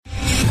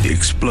The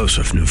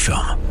explosive new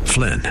film,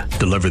 Flynn,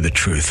 deliver the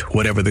truth,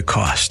 whatever the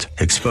cost,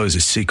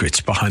 exposes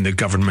secrets behind the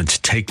government's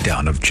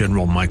takedown of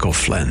General Michael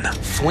Flynn.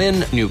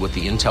 Flynn knew what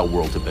the intel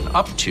world had been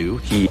up to.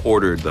 He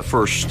ordered the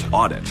first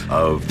audit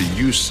of the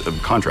use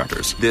of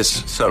contractors.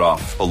 This set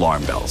off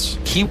alarm bells.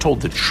 He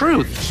told the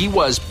truth. He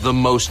was the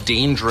most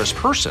dangerous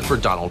person for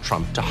Donald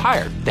Trump to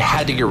hire. They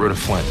had to get rid of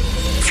Flynn.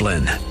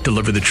 Flynn,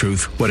 deliver the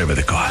truth, whatever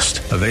the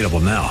cost. Available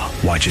now.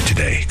 Watch it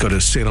today. Go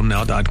to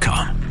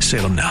salemnow.com.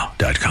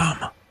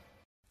 salemnow.com.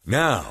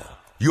 Now,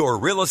 your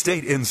Real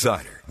Estate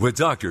Insider with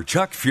Dr.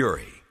 Chuck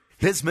Fury.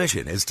 His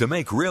mission is to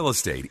make real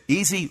estate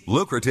easy,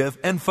 lucrative,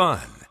 and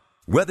fun.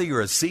 Whether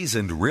you're a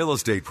seasoned real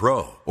estate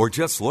pro or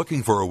just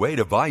looking for a way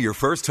to buy your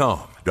first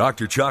home,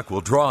 Dr. Chuck will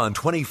draw on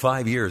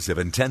 25 years of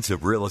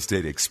intensive real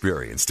estate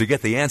experience to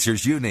get the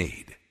answers you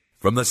need.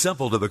 From the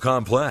simple to the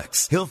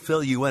complex, he'll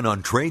fill you in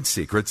on trade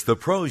secrets the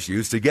pros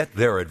use to get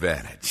their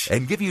advantage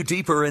and give you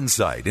deeper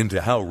insight into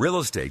how real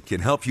estate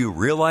can help you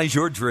realize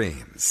your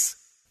dreams.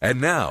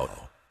 And now,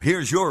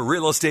 here's your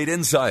Real Estate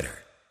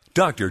Insider,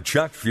 Dr.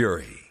 Chuck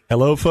Fury.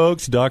 Hello,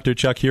 folks. Dr.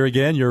 Chuck here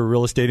again, your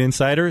Real Estate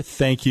Insider.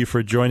 Thank you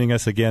for joining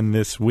us again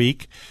this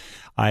week.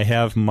 I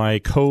have my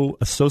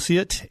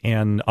co-associate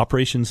and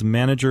operations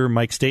manager,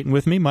 Mike Staten,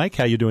 with me. Mike,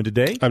 how you doing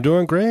today? I'm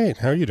doing great.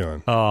 How are you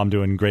doing? Oh, I'm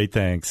doing great,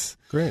 thanks.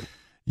 Great.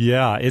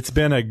 Yeah, it's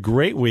been a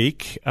great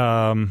week.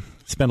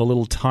 Spent a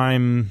little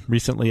time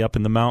recently up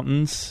in the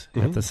mountains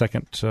at the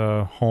second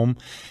home,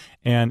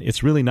 and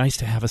it's really nice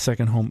to have a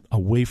second home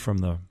away from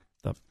the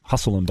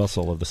hustle and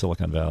bustle of the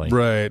Silicon Valley.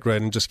 Right,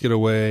 and just get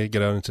away,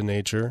 get out into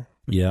nature.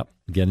 Yeah,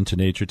 get into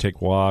nature,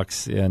 take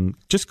walks, and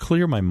just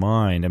clear my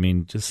mind. I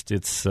mean, just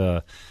it's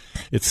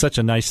such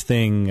a nice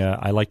thing.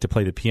 I like to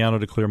play the piano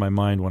to clear my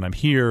mind when I'm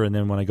here, and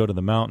then when I go to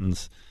the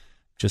mountains,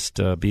 just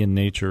be in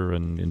nature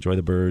and enjoy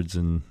the birds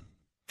and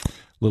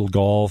little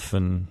golf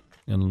and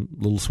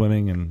little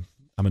swimming, and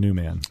I'm a new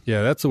man.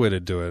 Yeah, that's the way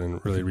to do it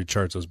and really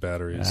recharge those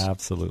batteries.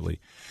 Absolutely.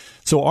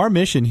 So our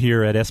mission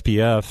here at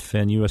SPF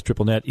and US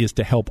Triple Net is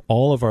to help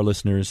all of our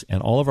listeners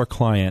and all of our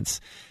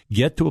clients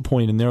get to a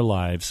point in their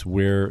lives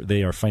where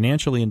they are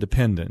financially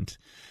independent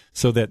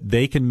so that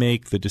they can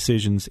make the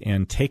decisions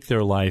and take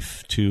their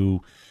life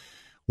to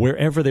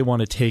wherever they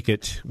want to take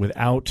it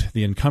without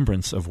the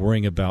encumbrance of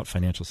worrying about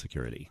financial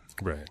security.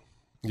 Right.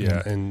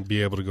 Yeah, and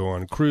be able to go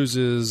on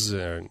cruises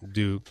and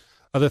do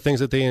other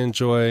things that they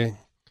enjoy.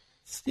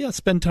 Yeah,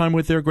 spend time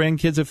with their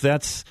grandkids if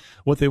that's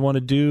what they want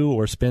to do,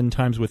 or spend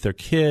times with their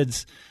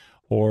kids,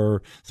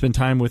 or spend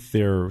time with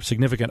their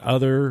significant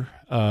other.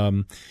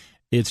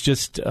 It's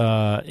just,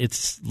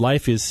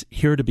 life is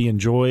here to be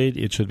enjoyed.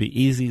 It should be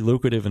easy,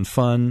 lucrative, and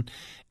fun,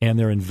 and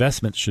their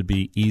investments should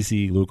be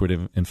easy,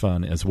 lucrative, and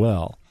fun as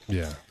well.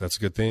 Yeah, that's a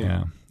good thing.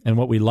 Yeah. And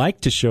what we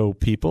like to show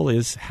people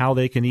is how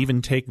they can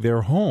even take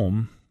their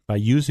home by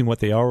using what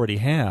they already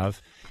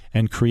have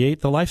and create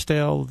the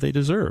lifestyle they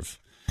deserve.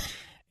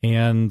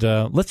 And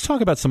let's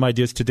talk about some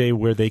ideas today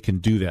where they can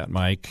do that,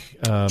 Mike.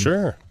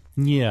 Sure.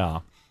 Yeah.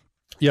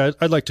 Yeah,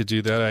 I'd like to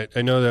do that.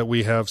 I know that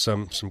we have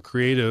some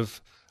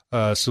creative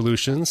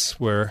solutions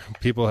where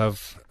people have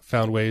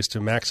found ways to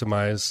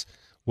maximize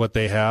what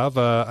they have.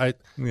 I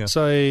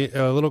saw a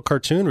little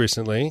cartoon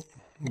recently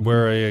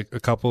where a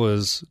couple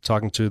is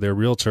talking to their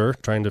realtor,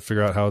 trying to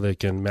figure out how they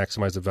can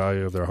maximize the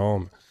value of their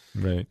home.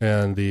 Right.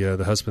 And the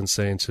husband's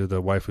saying to the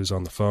wife who's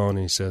on the phone, and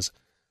he says,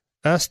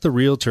 "Ask the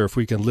realtor if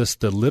we can list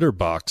the litter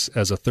box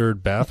as a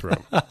third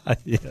bathroom."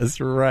 Yes,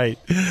 right.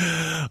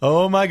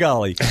 Oh, my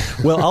golly.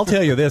 Well, I'll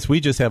tell you this. We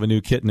just have a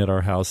new kitten at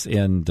our house,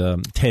 and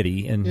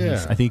Teddy, and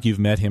I think you've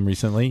met him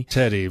recently.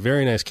 Teddy,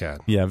 very nice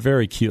cat. Yeah,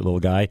 very cute little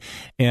guy.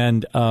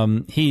 And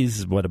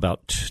he's,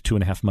 about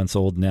 2.5 months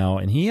old now,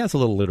 and he has a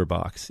little litter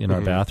box in our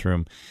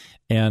bathroom.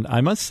 And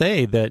I must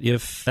say that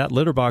if that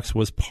litter box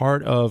was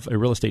part of a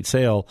real estate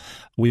sale,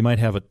 we might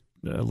have a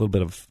little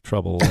bit of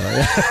trouble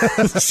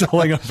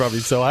selling our property.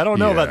 So I don't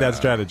know about that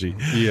strategy.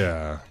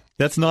 Yeah.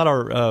 That's not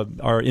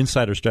our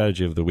insider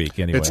strategy of the week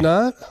anyway. It's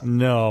not?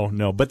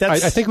 No. But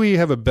that's... I think we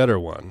have a better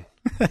one.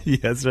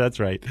 Yes, that's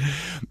right.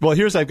 Well,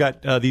 I've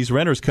got these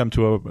renters come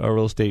to a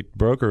real estate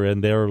broker,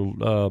 and they're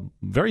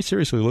very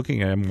seriously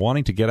looking at them,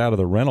 wanting to get out of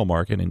the rental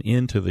market and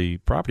into the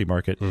property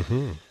market.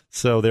 Mm-hmm.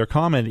 So their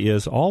comment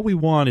is, all we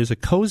want is a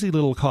cozy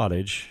little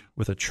cottage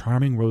with a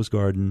charming rose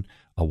garden,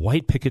 a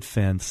white picket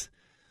fence,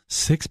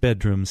 6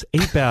 bedrooms,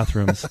 8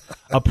 bathrooms,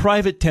 a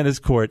private tennis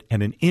court,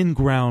 and an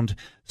in-ground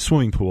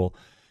swimming pool.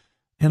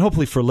 And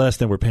hopefully for less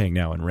than we're paying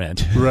now in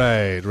rent.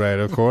 Right,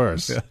 of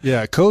course.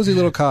 Yeah, cozy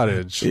little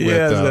cottage with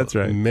that's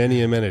right.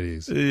 many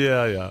amenities.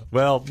 Yeah.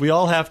 Well, we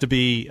all have to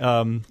be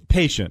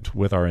patient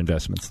with our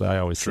investments. I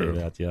always say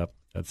that, yep.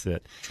 That's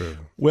it. True.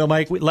 Well,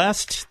 Mike,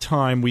 last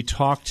time we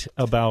talked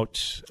about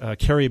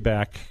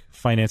carryback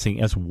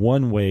financing as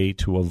one way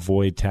to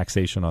avoid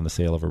taxation on the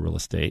sale of a real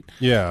estate.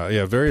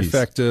 Yeah, very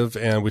effective.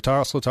 And we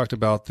also talked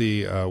about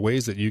the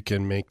ways that you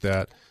can make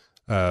that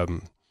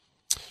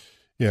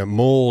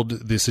mold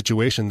the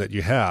situation that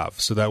you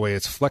have, so that way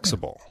it's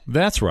flexible.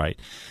 That's right.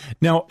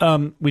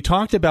 Now, we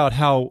talked about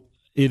how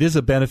it is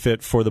a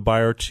benefit for the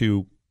buyer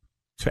to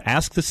to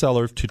ask the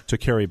seller to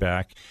carry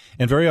back.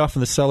 And very often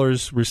the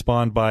sellers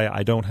respond by,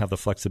 I don't have the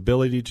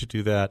flexibility to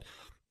do that.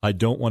 I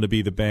don't want to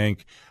be the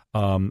bank.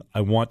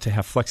 I want to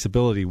have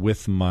flexibility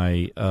with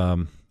my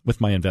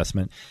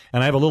investment.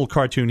 And I have a little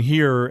cartoon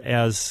here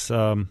as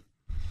a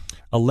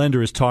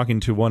lender is talking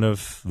to one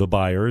of the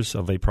buyers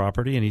of a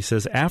property, and he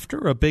says, after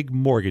a big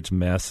mortgage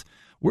mess,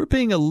 we're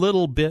being a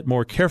little bit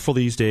more careful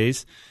these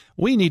days.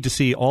 We need to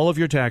see all of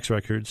your tax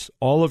records,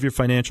 all of your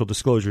financial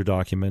disclosure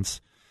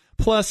documents,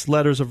 plus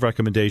letters of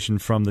recommendation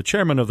from the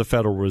chairman of the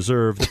Federal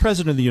Reserve, the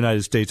president of the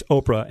United States,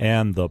 Oprah,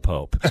 and the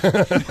Pope.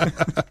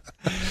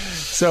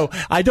 So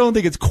I don't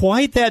think it's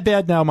quite that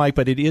bad now, Mike,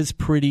 but it is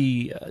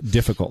pretty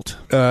difficult.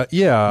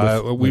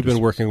 We've been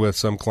working with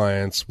some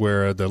clients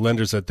where the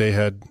lenders that they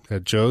had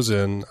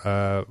chosen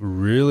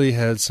really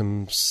had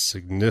some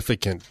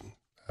significant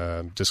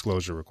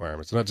disclosure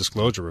requirements. Not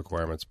disclosure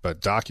requirements,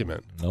 but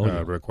document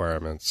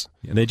requirements.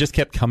 And they just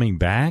kept coming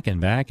back and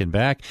back and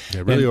back.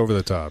 Yeah, really over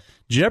the top.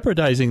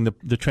 Jeopardizing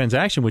the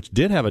transaction, which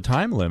did have a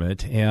time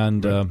limit.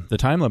 And the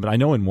time limit, I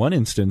know in one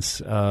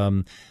instance,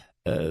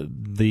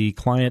 the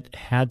client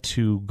had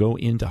to go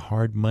into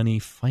hard money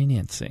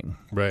financing.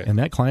 Right. And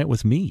that client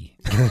was me.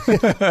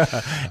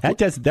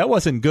 That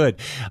wasn't good.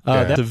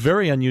 That's a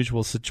very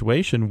unusual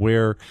situation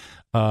where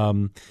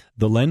the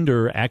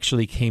lender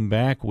actually came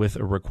back with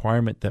a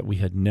requirement that we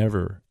had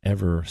never,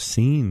 ever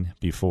seen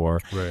before.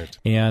 Right.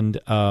 And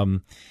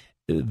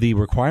the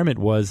requirement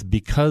was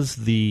because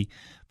the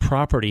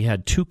property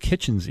had two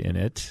kitchens in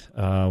it.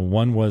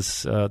 One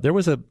was there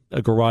was a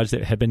garage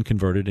that had been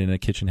converted and a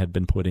kitchen had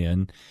been put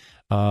in.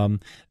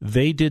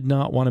 They did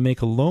not want to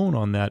make a loan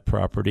on that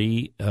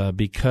property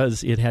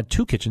because it had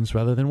two kitchens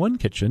rather than one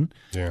kitchen.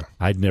 Yeah.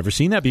 I'd never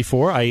seen that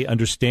before. I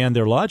understand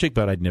their logic,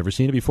 but I'd never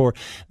seen it before.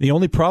 The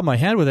only problem I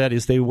had with that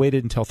is they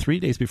waited until 3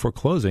 days before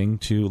closing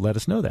to let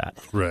us know that.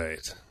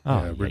 Right.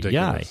 Oh,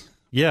 ridiculous.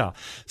 Yeah.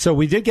 So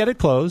we did get it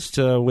closed.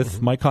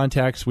 With my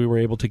contacts, we were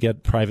able to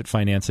get private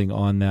financing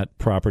on that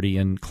property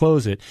and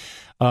close it.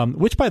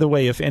 Which, by the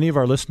way, if any of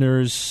our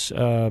listeners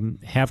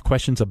have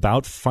questions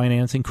about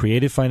financing,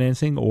 creative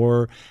financing,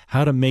 or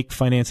how to make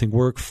financing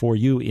work for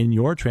you in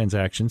your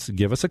transactions,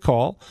 give us a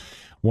call,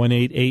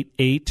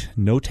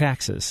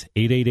 1-888-NO-TAXES,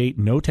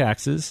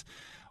 888-NO-TAXES.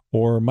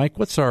 Or, Mike,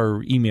 what's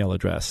our email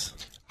address?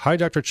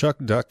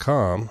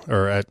 HiDrChuck.com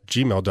or at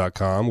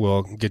gmail.com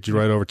will get you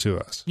right over to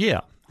us. Yeah.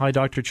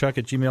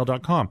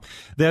 HiDrChuck@gmail.com.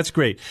 That's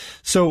great.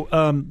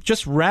 So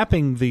just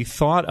wrapping the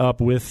thought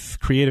up with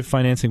creative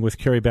financing with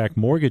carryback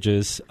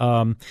mortgages,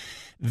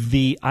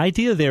 the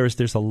idea there is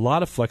there's a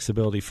lot of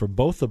flexibility for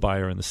both the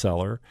buyer and the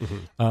seller.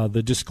 Mm-hmm.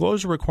 The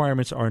disclosure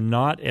requirements are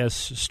not as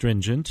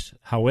stringent.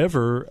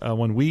 However,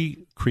 when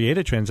we create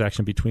a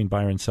transaction between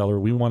buyer and seller,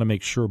 we want to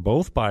make sure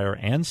both buyer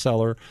and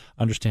seller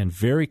understand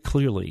very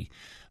clearly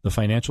the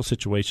financial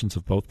situations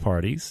of both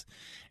parties,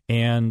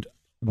 and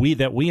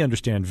we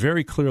understand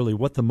very clearly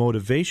what the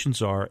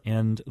motivations are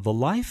and the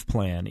life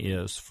plan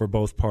is for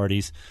both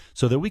parties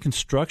so that we can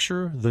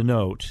structure the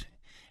note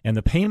and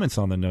the payments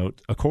on the note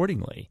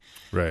accordingly.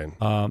 Right.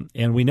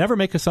 And we never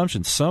make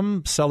assumptions.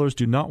 Some sellers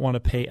do not want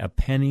to pay a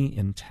penny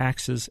in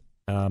taxes.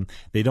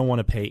 They don't want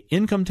to pay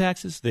income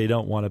taxes. They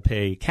don't want to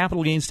pay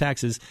capital gains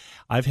taxes.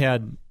 I've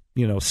had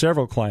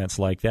several clients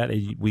like that.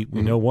 We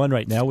know one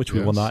right now, which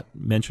we will not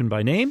mention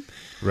by name.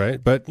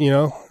 Right. But,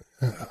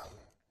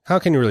 how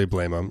can you really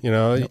blame them?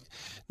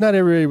 Not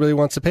everybody really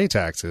wants to pay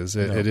taxes.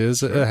 It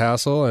is a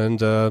hassle,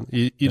 and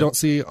you don't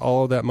see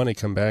all of that money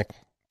come back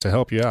to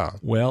help you out.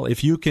 Well,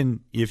 if you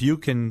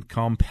can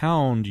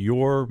compound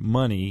your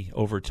money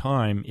over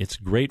time, it's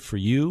great for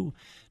you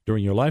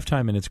during your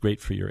lifetime, and it's great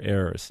for your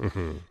heirs.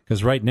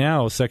 Because right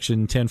now,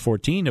 Section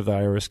 1014 of the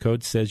IRS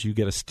Code says you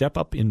get a step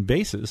up in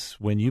basis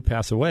when you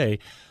pass away.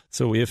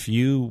 So if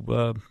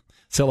you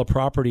sell a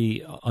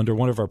property under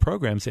one of our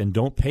programs and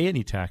don't pay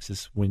any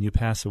taxes, when you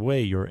pass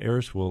away, your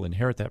heirs will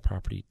inherit that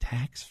property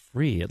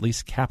tax-free, at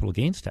least capital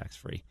gains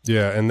tax-free.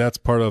 Yeah, and that's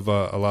part of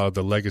a lot of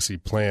the legacy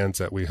plans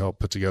that we help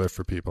put together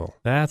for people.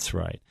 That's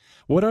right.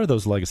 What are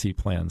those legacy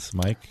plans,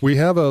 Mike? We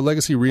have a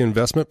legacy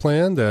reinvestment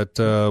plan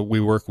that we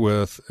work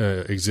with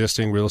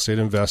existing real estate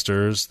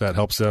investors that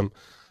helps them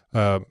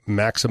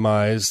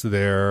maximize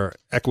their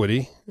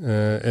equity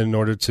in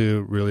order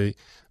to really,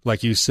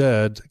 like you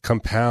said,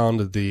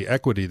 compound the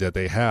equity that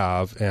they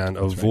have and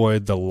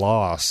avoid the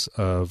loss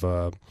of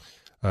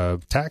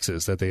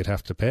taxes that they'd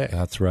have to pay.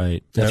 That's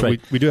right.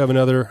 We do have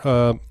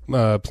another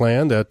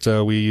plan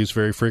that we use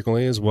very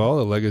frequently as well,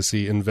 a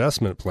legacy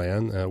investment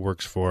plan that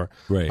works for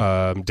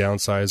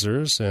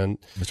downsizers. And,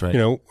 that's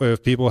right.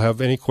 If people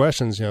have any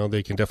questions,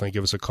 they can definitely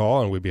give us a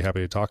call and we'd be happy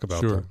to talk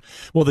about them.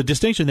 Well, the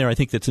distinction there I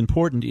think that's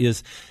important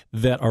is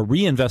that our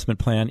reinvestment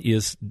plan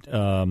is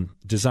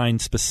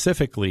designed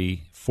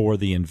specifically for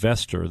the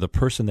investor, the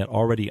person that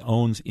already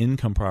owns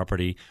income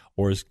property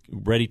or is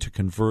ready to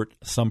convert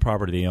some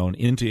property they own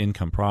into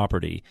income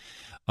property.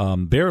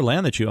 Bare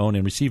land that you own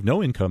and receive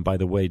no income, by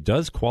the way,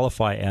 does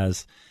qualify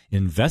as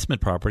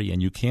investment property,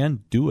 and you can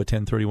do a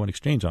 1031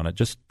 exchange on it,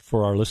 just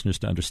for our listeners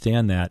to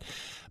understand that.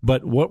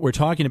 But what we're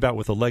talking about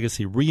with the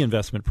legacy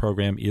reinvestment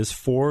program is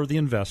for the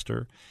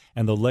investor,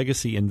 and the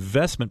legacy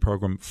investment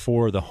program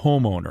for the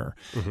homeowner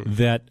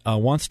that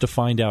wants to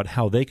find out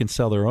how they can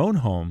sell their own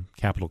home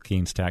capital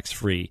gains tax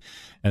free.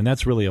 And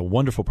that's really a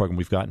wonderful program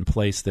we've got in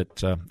place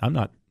that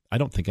I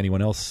don't think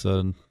anyone else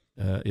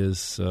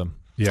is.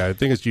 Yeah, I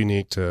think it's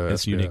unique to us.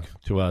 It's unique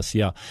to us,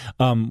 yeah.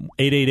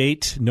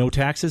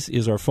 888-NO-TAXES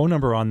is our phone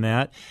number on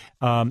that.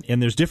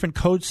 And there's different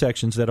code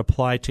sections that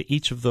apply to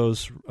each of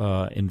those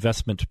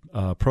investment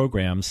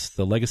programs,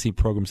 the legacy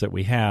programs that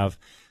we have.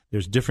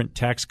 There's different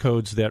tax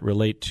codes that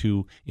relate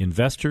to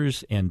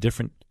investors and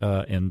different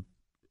and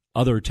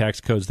other tax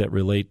codes that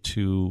relate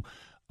to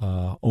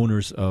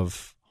owners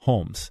of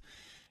homes.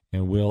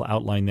 And we'll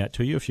outline that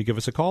to you if you give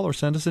us a call or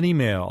send us an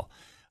email.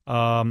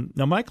 Now,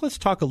 Mike, let's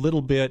talk a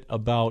little bit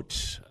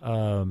about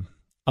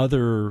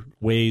other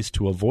ways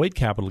to avoid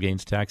capital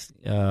gains tax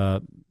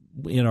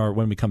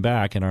when we come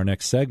back in our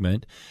next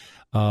segment.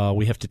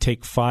 We have to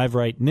take 5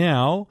 right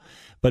now,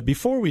 but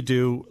before we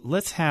do,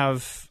 let's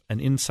have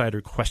an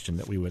insider question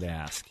that we would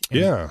ask.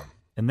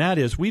 And that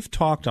is, we've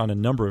talked on a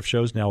number of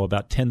shows now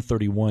about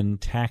 1031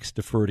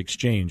 tax-deferred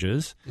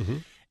exchanges.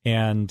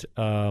 And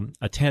a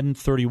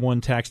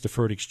 1031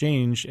 tax-deferred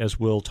exchange, as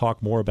we'll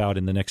talk more about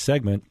in the next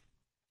segment,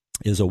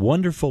 is a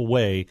wonderful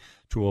way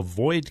to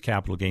avoid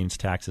capital gains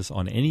taxes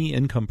on any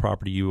income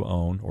property you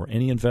own or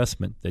any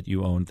investment that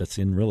you own that's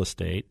in real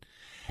estate.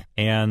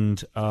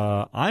 And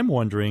I'm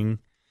wondering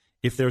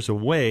if there's a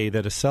way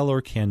that a seller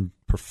can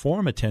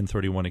perform a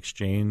 1031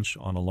 exchange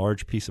on a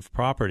large piece of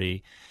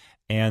property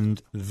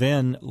and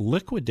then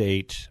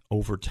liquidate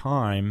over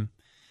time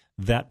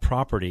that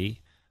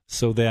property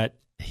so that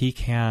he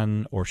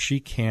can or she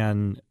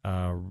can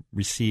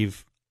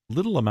receive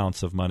little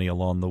amounts of money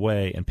along the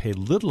way and pay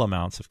little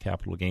amounts of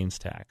capital gains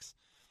tax.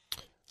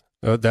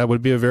 That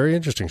would be a very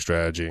interesting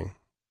strategy.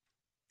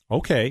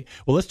 Okay.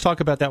 Well, let's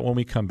talk about that when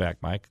we come back,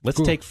 Mike. Let's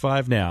take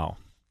 5 now.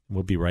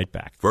 We'll be right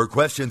back. For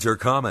questions or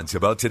comments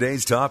about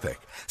today's topic,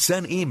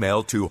 send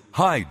email to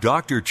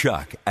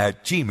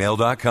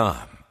hidrchuck@gmail.com.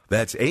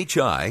 That's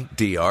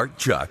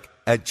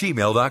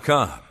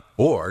HIDRchuck@gmail.com.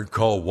 Or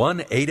call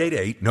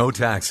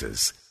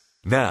 1-888-NO-TAXES.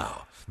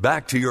 Now,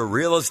 back to your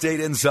Real Estate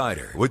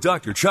Insider with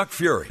Dr. Chuck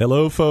Fury.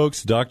 Hello,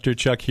 folks. Dr.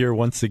 Chuck here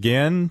once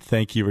again.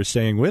 Thank you for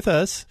staying with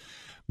us.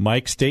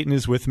 Mike Staten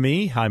is with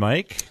me. Hi,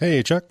 Mike.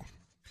 Hey, Chuck.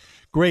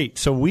 Great.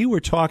 So we were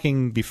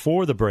talking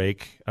before the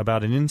break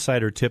about an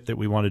insider tip that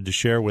we wanted to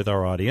share with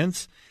our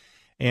audience,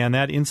 and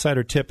that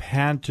insider tip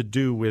had to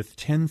do with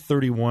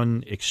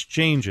 1031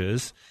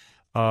 exchanges.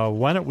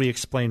 Why don't we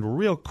explain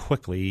real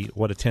quickly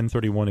what a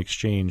 1031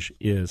 exchange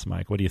is,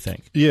 Mike? What do you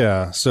think?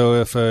 Yeah. So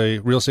if a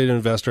real estate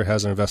investor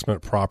has an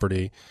investment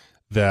property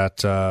that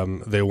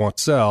they want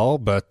to sell,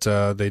 but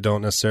they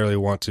don't necessarily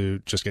want to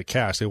just get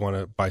cash, they want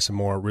to buy some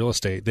more real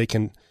estate, they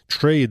can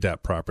trade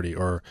that property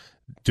or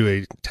do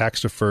a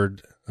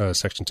tax-deferred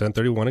Section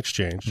 1031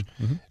 exchange.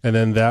 And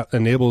then that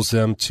enables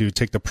them to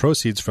take the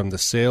proceeds from the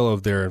sale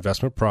of their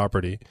investment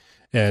property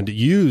and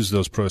use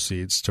those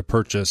proceeds to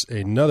purchase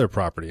another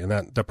property. And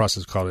that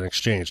process is called an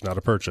exchange, not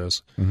a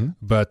purchase.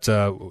 But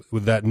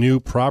with that new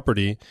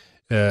property,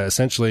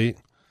 essentially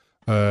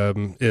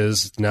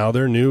is now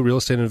their new real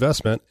estate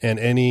investment, and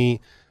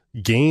any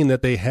gain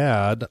that they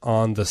had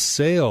on the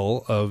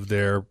sale of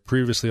their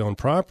previously owned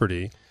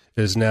property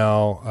is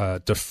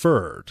now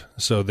deferred.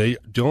 So they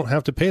don't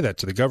have to pay that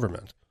to the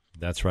government.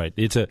 That's right.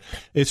 It's a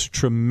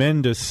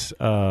tremendous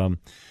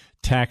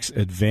tax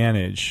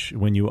advantage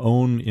when you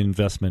own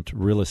investment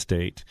real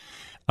estate.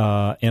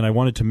 And I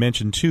wanted to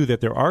mention, too,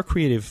 that there are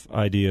creative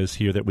ideas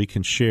here that we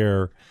can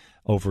share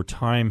over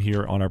time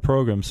here on our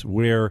programs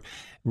where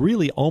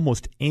really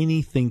almost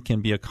anything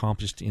can be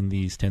accomplished in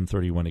these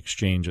 1031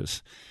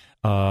 exchanges.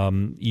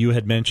 You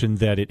had mentioned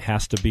that it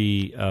has to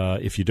be,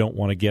 if you don't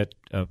want to get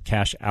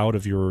cash out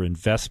of your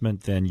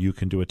investment, then you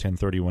can do a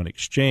 1031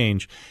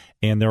 exchange.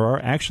 And there are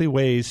actually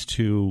ways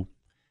to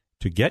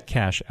get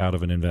cash out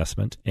of an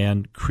investment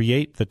and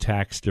create the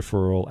tax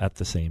deferral at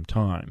the same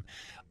time.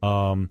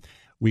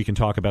 We can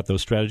talk about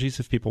those strategies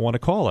if people want to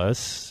call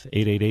us,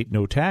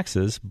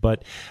 888-NO-TAXES.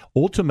 But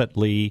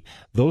ultimately,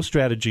 those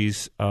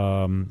strategies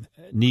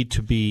need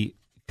to be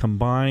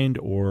combined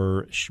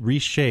or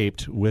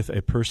reshaped with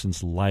a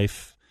person's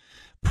life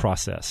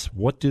process.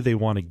 What do they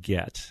want to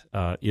get?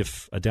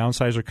 If a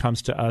downsizer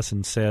comes to us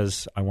and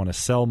says, I want to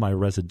sell my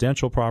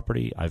residential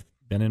property, I've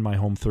been in my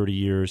home 30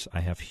 years,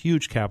 I have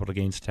huge capital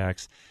gains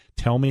tax,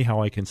 tell me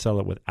how I can sell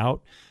it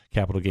without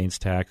capital gains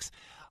tax,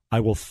 I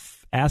will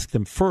ask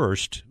them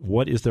first,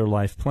 what is their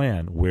life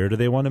plan? Where do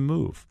they want to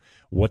move?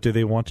 What do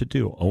they want to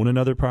do? Own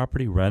another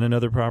property? Rent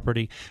another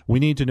property? We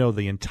need to know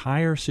the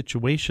entire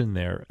situation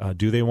there.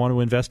 Do they want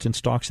to invest in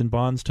stocks and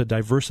bonds to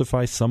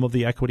diversify some of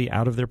the equity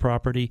out of their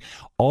property?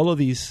 All of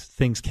these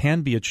things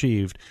can be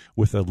achieved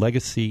with a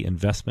legacy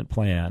investment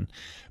plan.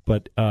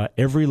 But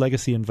every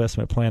legacy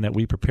investment plan that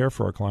we prepare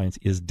for our clients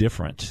is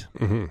different.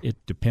 Mm-hmm. It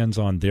depends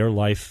on their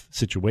life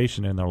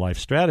situation and their life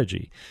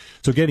strategy.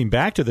 So getting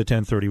back to the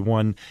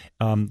 1031,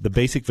 the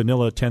basic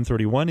vanilla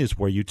 1031 is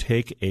where you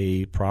take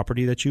a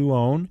property that you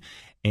own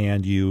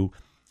and you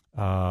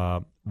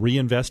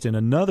reinvest in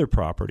another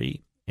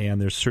property,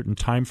 and there's certain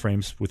time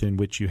frames within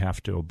which you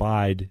have to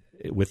abide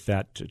with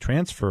that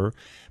transfer,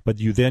 but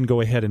you then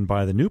go ahead and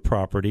buy the new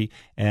property,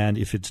 and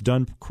if it's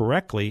done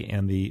correctly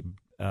and the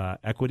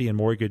equity and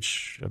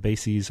mortgage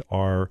bases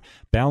are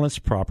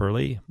balanced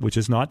properly, which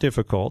is not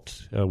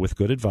difficult with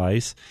good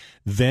advice,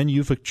 then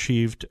you've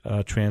achieved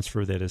a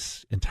transfer that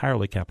is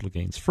entirely capital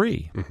gains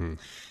free. Mm-hmm.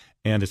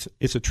 And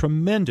it's a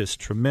tremendous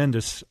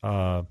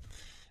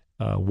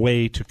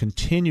way to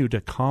continue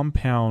to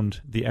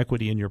compound the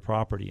equity in your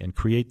property and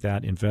create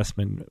that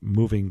investment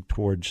moving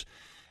towards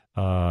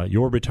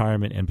your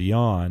retirement and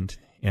beyond.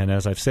 And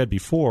as I've said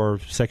before,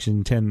 Section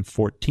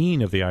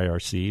 1014 of the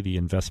IRC, the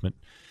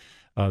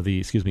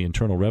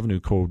Internal Revenue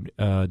Code,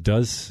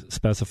 does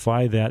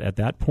specify that at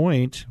that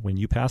point, when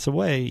you pass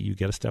away, you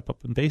get a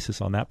step-up in basis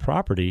on that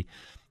property.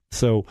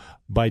 So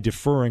by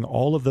deferring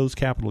all of those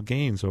capital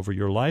gains over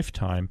your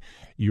lifetime,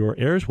 your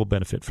heirs will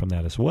benefit from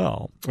that as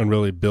well. And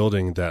really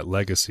building that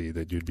legacy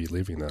that you'd be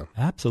leaving them.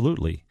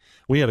 Absolutely.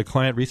 We had a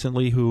client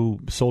recently who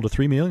sold a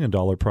 $3 million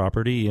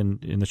property, and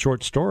the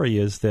short story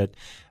is that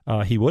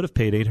he would have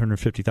paid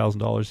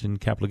 $850,000 in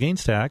capital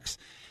gains tax.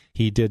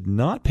 He did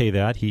not pay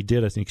that. He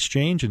did an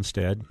exchange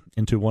instead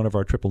into one of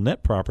our triple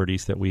net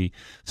properties that we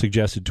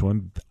suggested to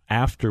him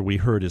after we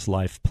heard his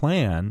life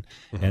plan,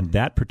 mm-hmm. and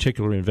that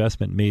particular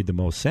investment made the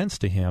most sense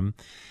to him.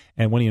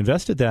 And when he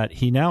invested that,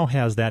 he now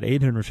has that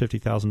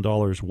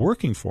 $850,000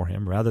 working for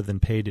him rather than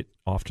paid it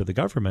off to the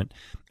government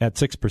at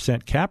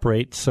 6% cap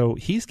rate. So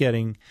he's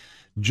getting,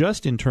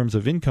 just in terms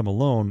of income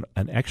alone,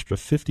 an extra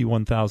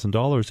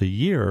 $51,000 a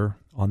year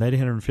on that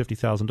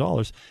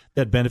 $850,000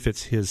 that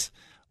benefits his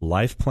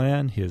life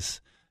plan,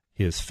 his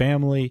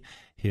family,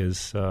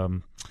 his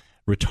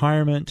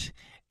retirement,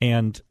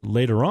 and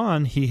later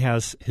on he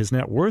has his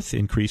net worth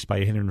increased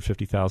by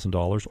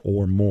 $850,000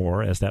 or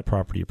more as that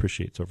property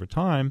appreciates over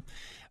time,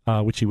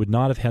 which he would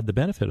not have had the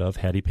benefit of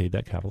had he paid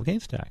that capital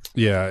gains tax.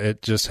 Yeah,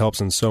 it just helps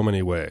in so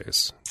many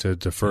ways to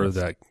defer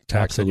that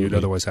tax that you'd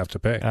otherwise have to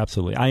pay.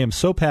 Absolutely. I am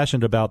so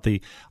passionate about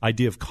the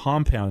idea of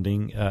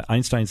compounding.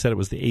 Einstein said it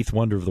was the eighth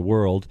wonder of the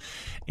world,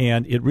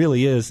 and it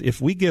really is.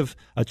 If we give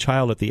a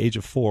child at the age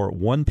of 4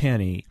 1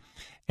 penny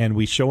and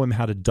we show him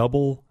how to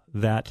double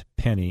that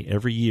penny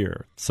every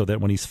year, so that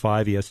when he's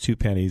 5 he has 2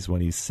 pennies,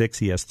 when he's 6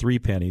 he has 3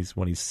 pennies,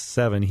 when he's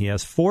 7 he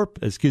has 4,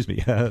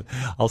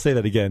 I'll say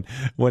that again,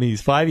 when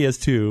he's 5 he has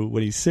 2,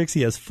 when he's 6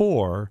 he has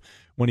 4,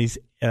 when he's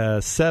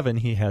 7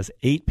 he has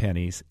 8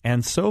 pennies,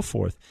 and so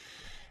forth.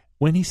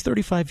 When he's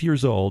 35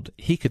 years old,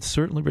 he could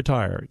certainly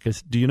retire.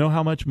 Because do you know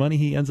how much money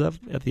he ends up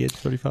at the age of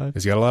 35?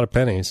 He's got a lot of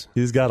pennies.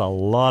 He's got a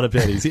lot of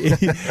pennies.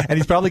 And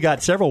he's probably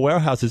got several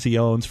warehouses he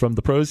owns from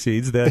the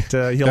proceeds that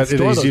he'll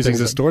store he's using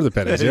to store the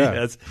pennies, yeah.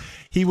 Yes.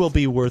 He will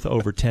be worth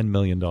over $10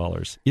 million.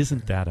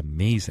 Isn't that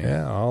amazing?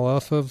 Yeah, all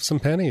off of some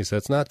pennies.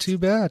 That's not too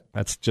bad.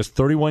 That's just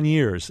 31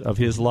 years of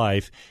his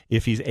life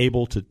if he's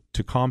able to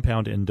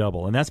compound and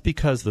double. And that's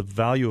because the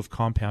value of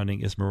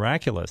compounding is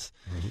miraculous.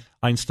 Mm-hmm.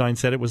 Einstein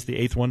said it was the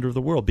eighth wonder of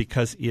the world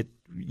because it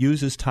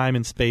uses time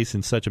and space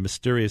in such a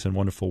mysterious and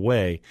wonderful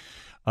way.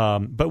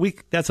 But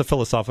that's a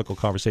philosophical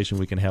conversation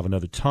we can have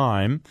another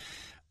time.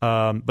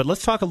 But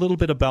let's talk a little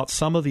bit about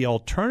some of the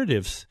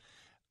alternatives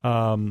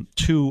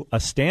to a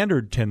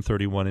standard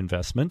 1031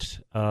 investment.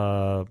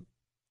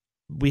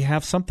 We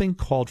have something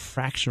called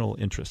fractional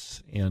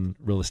interests in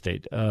real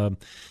estate.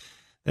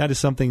 That is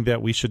something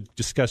that we should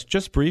discuss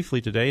just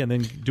briefly today and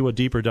then do a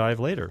deeper dive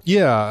later.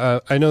 Yeah,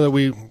 I know that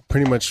we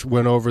pretty much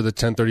went over the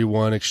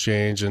 1031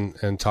 exchange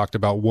and talked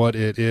about what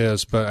it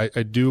is, but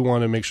I do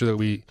want to make sure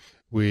that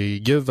we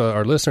give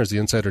our listeners the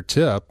insider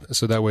tip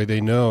so that way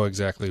they know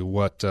exactly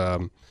what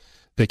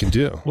they can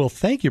do. Well,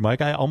 thank you,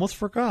 Mike. I almost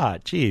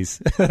forgot.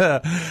 Jeez.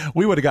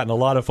 We would have gotten a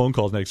lot of phone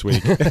calls next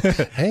week.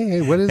 Hey,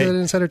 what is that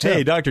insider tip?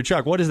 Hey, Dr.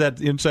 Chuck, what is that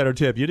insider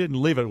tip? You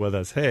didn't leave it with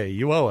us. Hey,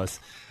 you owe us.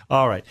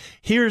 All right.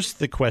 Here's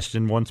the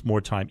question once more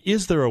time.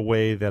 Is there a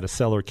way that a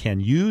seller can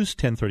use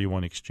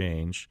 1031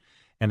 exchange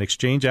and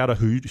exchange out a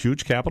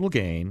huge capital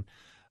gain,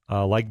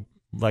 like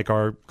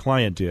our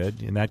client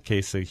did, in that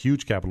case, a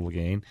huge capital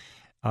gain,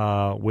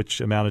 which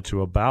amounted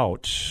to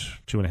about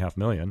 $2.5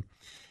 million,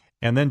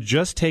 and then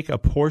just take a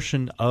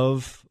portion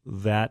of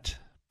that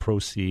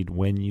proceed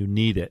when you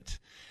need it?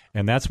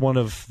 And that's one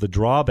of the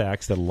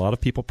drawbacks that a lot of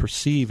people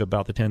perceive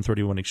about the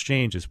 1031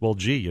 exchange is, well,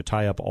 gee, you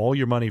tie up all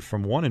your money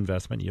from one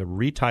investment, you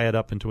retie it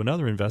up into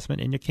another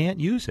investment, and you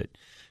can't use it.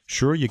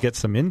 Sure, you get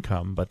some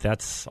income, but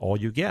that's all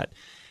you get.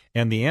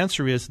 And the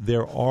answer is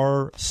there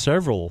are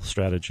several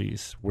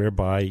strategies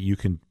whereby you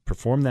can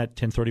perform that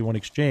 1031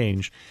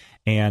 exchange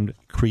and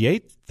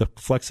create the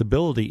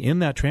flexibility in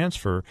that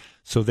transfer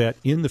so that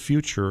in the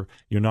future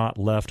you're not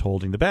left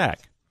holding the bag.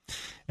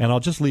 And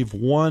I'll just leave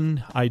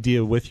one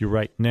idea with you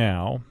right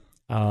now.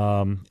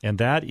 And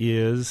that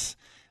is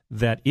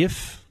that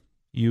if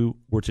you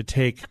were to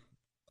take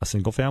a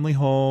single-family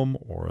home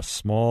or a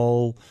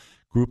small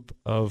group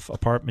of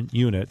apartment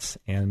units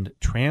and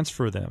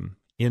transfer them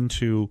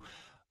into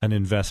an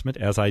investment,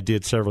 as I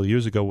did several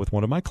years ago with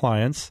one of my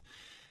clients,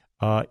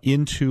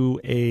 into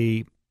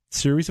a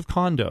series of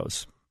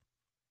condos.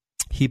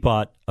 He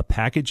bought a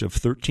package of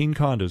 13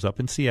 condos up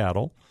in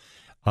Seattle,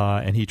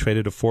 and he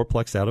traded a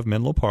fourplex out of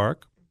Menlo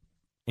Park.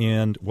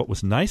 And what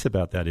was nice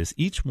about that is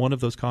each one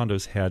of those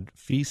condos had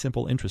fee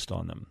simple interest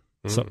on them.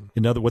 So,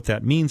 what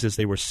that means is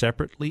they were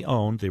separately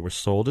owned. They were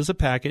sold as a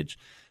package.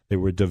 They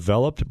were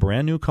developed,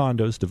 brand new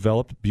condos,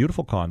 developed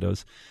beautiful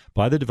condos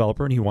by the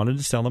developer, and he wanted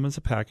to sell them as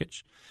a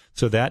package.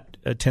 So that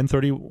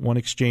 1031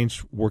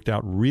 exchange worked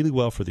out really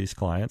well for these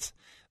clients.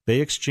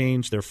 They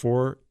exchanged their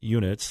 4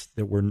 units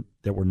that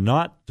were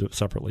not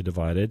separately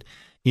divided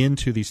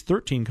into these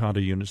 13 condo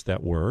units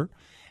that were,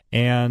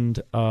 and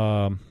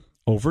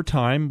over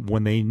time,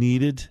 when they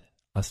needed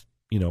a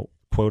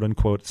quote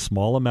unquote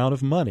small amount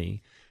of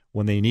money,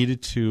 when they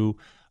needed to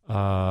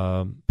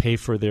pay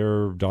for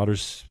their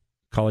daughter's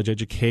college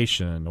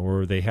education,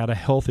 or they had a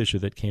health issue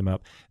that came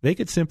up, they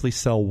could simply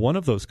sell one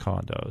of those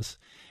condos,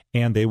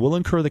 and they will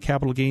incur the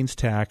capital gains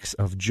tax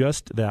of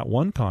just that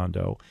one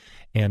condo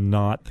and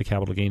not the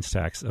capital gains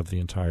tax of the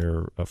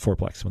entire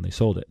fourplex when they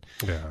sold it.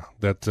 Yeah,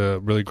 that's a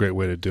really great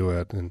way to do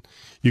it. And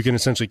you can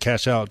essentially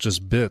cash out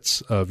just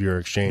bits of your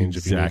exchange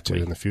if you need to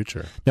in the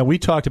future. Now, we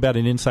talked about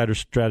an insider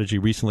strategy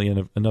recently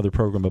in another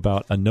program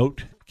about a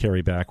note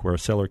carryback, where a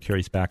seller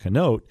carries back a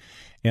note.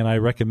 And I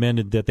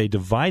recommended that they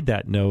divide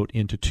that note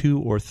into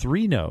 2 or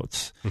 3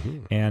 notes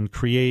and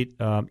create,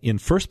 in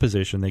first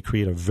position, they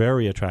create a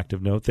very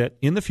attractive note that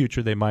in the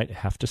future they might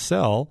have to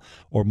sell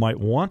or might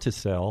want to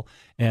sell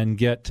and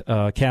get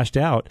cashed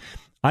out.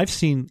 I've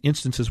seen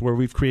instances where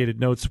we've created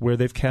notes where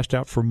they've cashed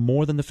out for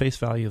more than the face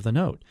value of the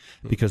note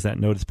because that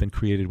note has been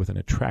created with an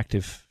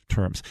attractive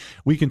terms.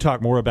 We can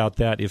talk more about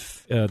that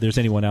if there's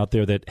anyone out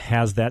there that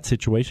has that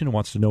situation and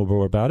wants to know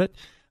more about it.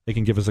 They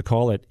can give us a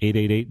call at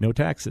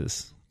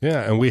 888-NO-TAXES.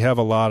 Yeah, and we have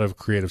a lot of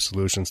creative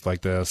solutions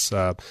like this.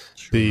 The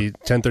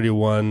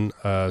 1031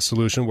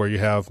 solution where you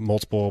have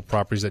multiple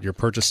properties that you're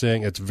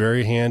purchasing, it's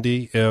very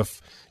handy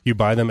if you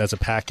buy them as a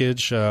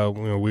package.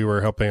 We were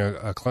helping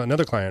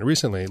another client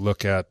recently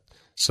look at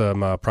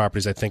some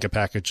properties, I think a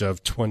package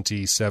of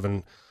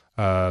 27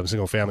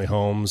 single-family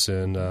homes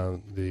in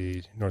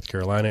the North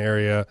Carolina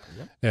area.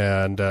 Yep.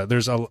 And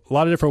there's a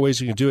lot of different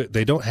ways you can do it.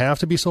 They don't have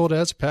to be sold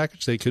as a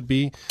package. They could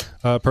be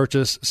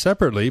purchased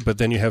separately, but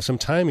then you have some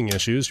timing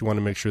issues. You want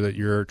to make sure that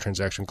your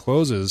transaction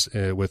closes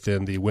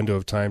within the window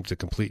of time to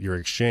complete your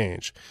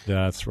exchange.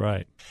 That's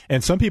right.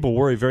 And some people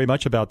worry very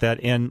much about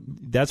that, and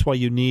that's why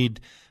you need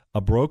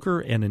a broker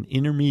and an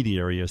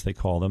intermediary, as they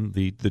call them,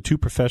 the 2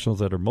 professionals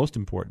that are most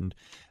important,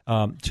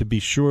 to be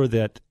sure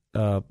that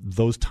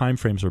those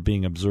timeframes are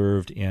being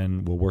observed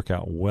and will work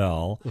out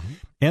well. Mm-hmm.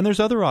 And there's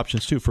other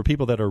options, too, for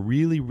people that are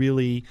really,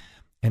 really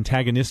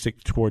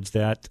antagonistic towards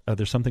that.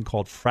 There's something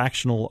called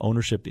fractional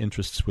ownership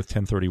interests with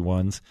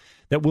 1031s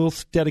that we'll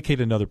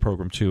dedicate another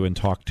program to and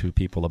talk to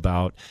people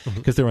about,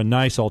 because they're a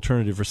nice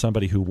alternative for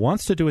somebody who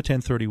wants to do a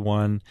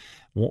 1031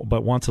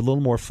 but wants a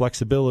little more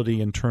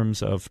flexibility in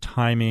terms of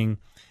timing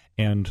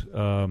and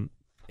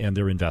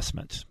their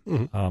investment.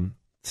 Mm-hmm.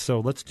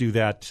 So let's do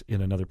that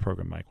in another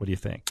program, Mike. What do you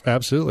think?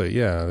 Absolutely.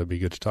 Yeah, that'd be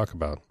good to talk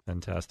about.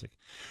 Fantastic.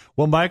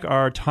 Well, Mike,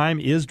 our time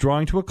is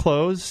drawing to a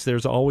close.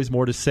 There's always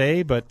more to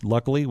say, but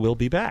luckily we'll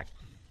be back.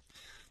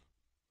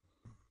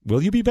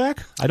 Will you be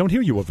back? I don't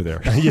hear you over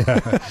there. Yeah.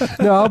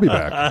 No, I'll be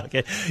back.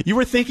 Okay. You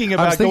were thinking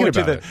about going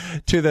to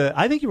the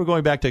I think you were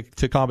going back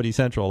to Comedy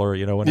Central or,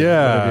 one of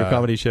your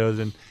comedy shows,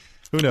 and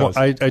who knows?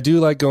 Well, I do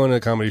like going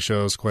to comedy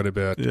shows quite a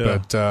bit,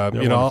 but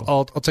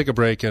I'll take a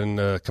break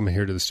and come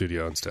here to the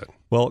studio instead.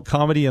 Well,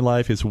 comedy in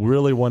life is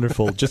really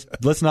wonderful. Just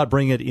let's not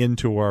bring it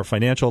into our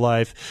financial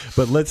life,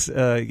 but let's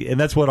and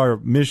that's what our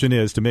mission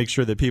is, to make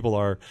sure that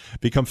people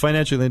become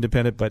financially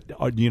independent, but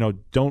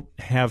don't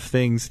have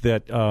things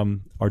that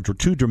are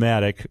too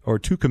dramatic or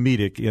too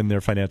comedic in their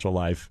financial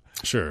life.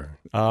 Sure.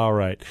 All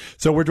right.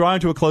 So we're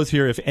drawing to a close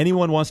here. If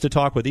anyone wants to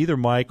talk with either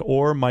Mike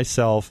or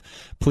myself,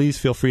 please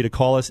feel free to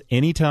call us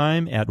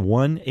anytime at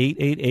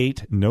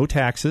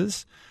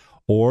 1-888-NO-TAXES.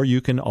 Or you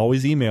can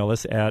always email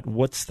us at,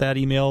 what's that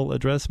email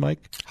address,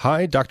 Mike?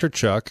 Hi, Dr.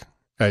 Chuck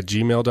at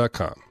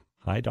gmail.com.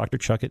 Hi, Dr.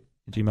 Chuck at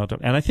gmail.com.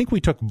 And I think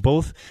we took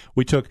both.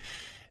 We took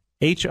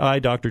H-I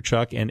Dr.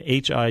 Chuck and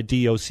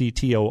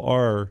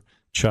H-I-D-O-C-T-O-R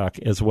Chuck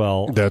as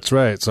well. That's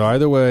right. So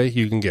either way,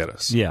 you can get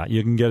us. Yeah,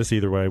 you can get us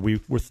either way. We're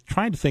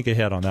trying to think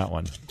ahead on that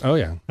one. Oh,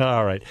 yeah.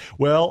 All right.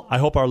 Well, I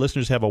hope our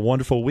listeners have a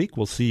wonderful week.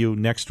 We'll see you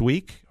next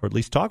week, or at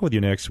least talk with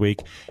you next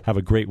week. Have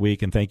a great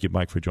week, and thank you,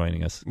 Mike, for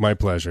joining us. My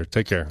pleasure.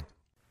 Take care.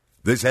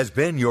 This has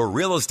been your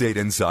Real Estate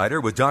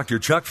Insider with Dr.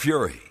 Chuck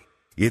Fury.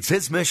 It's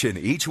his mission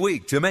each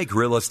week to make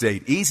real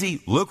estate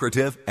easy,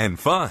 lucrative, and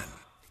fun.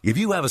 If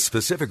you have a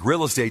specific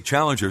real estate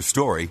challenge or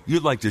story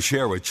you'd like to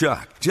share with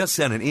Chuck, just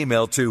send an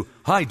email to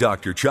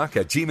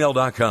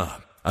hidrchuck@gmail.com.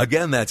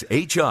 Again, that's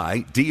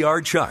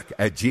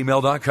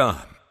HIDRchuck@gmail.com.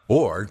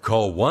 Or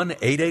call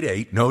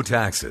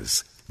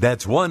 1-888-NO-TAXES.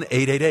 That's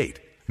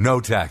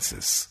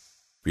 1-888-NO-TAXES.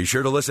 Be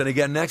sure to listen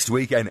again next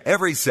week and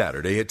every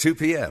Saturday at 2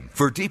 p.m.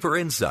 for deeper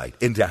insight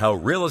into how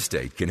real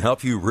estate can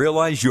help you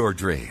realize your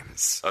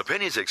dreams.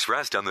 Opinions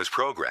expressed on this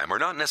program are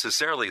not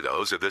necessarily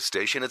those of this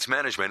station, its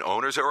management,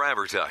 owners, or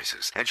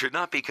advertisers, and should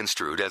not be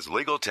construed as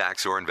legal,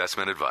 tax, or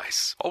investment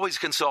advice. Always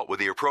consult with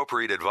the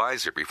appropriate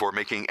advisor before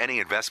making any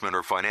investment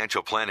or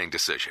financial planning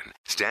decision.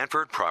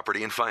 Stanford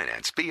Property and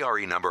Finance,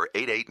 BRE number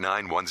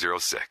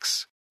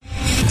 889106.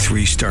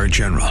 3-star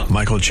General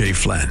Michael J.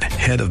 Flynn,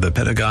 head of the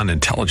Pentagon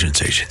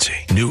Intelligence Agency,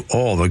 knew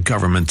all the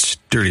government's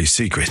dirty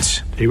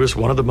secrets. He was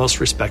one of the most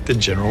respected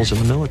generals in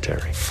the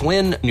military.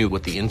 Flynn knew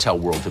what the intel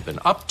world had been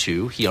up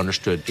to. He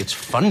understood its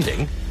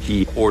funding.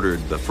 He ordered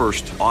the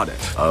first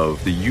audit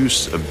of the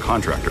use of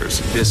contractors.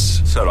 This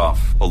set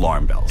off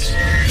alarm bells.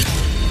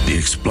 The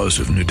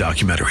explosive new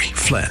documentary,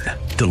 Flynn,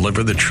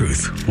 Deliver the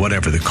Truth,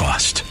 Whatever the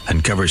Cost,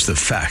 uncovers the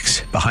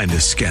facts behind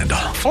this scandal.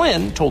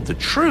 Flynn told the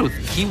truth.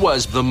 He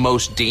was the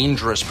most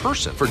dangerous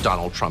person for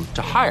Donald Trump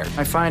to hire.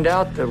 I find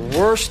out the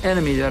worst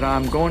enemy that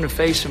I'm going to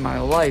face in my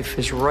life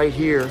is right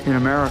here in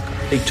America.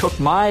 They took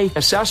my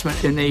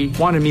assessment and they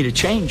wanted me to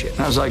change it.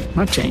 And I was like, I'm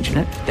not changing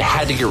it. They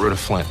had to get rid of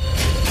Flynn.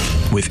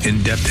 With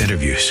in-depth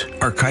interviews,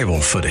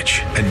 archival footage,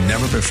 and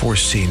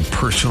never-before-seen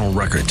personal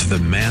records of the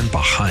man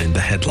behind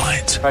the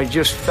headlines. I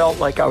just felt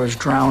like I was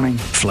drowning.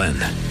 Flynn,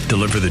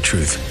 Deliver the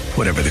Truth,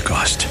 Whatever the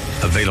Cost.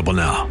 Available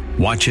now.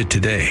 Watch it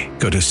today.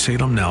 Go to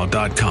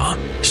salemnow.com.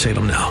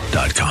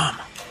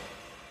 salemnow.com.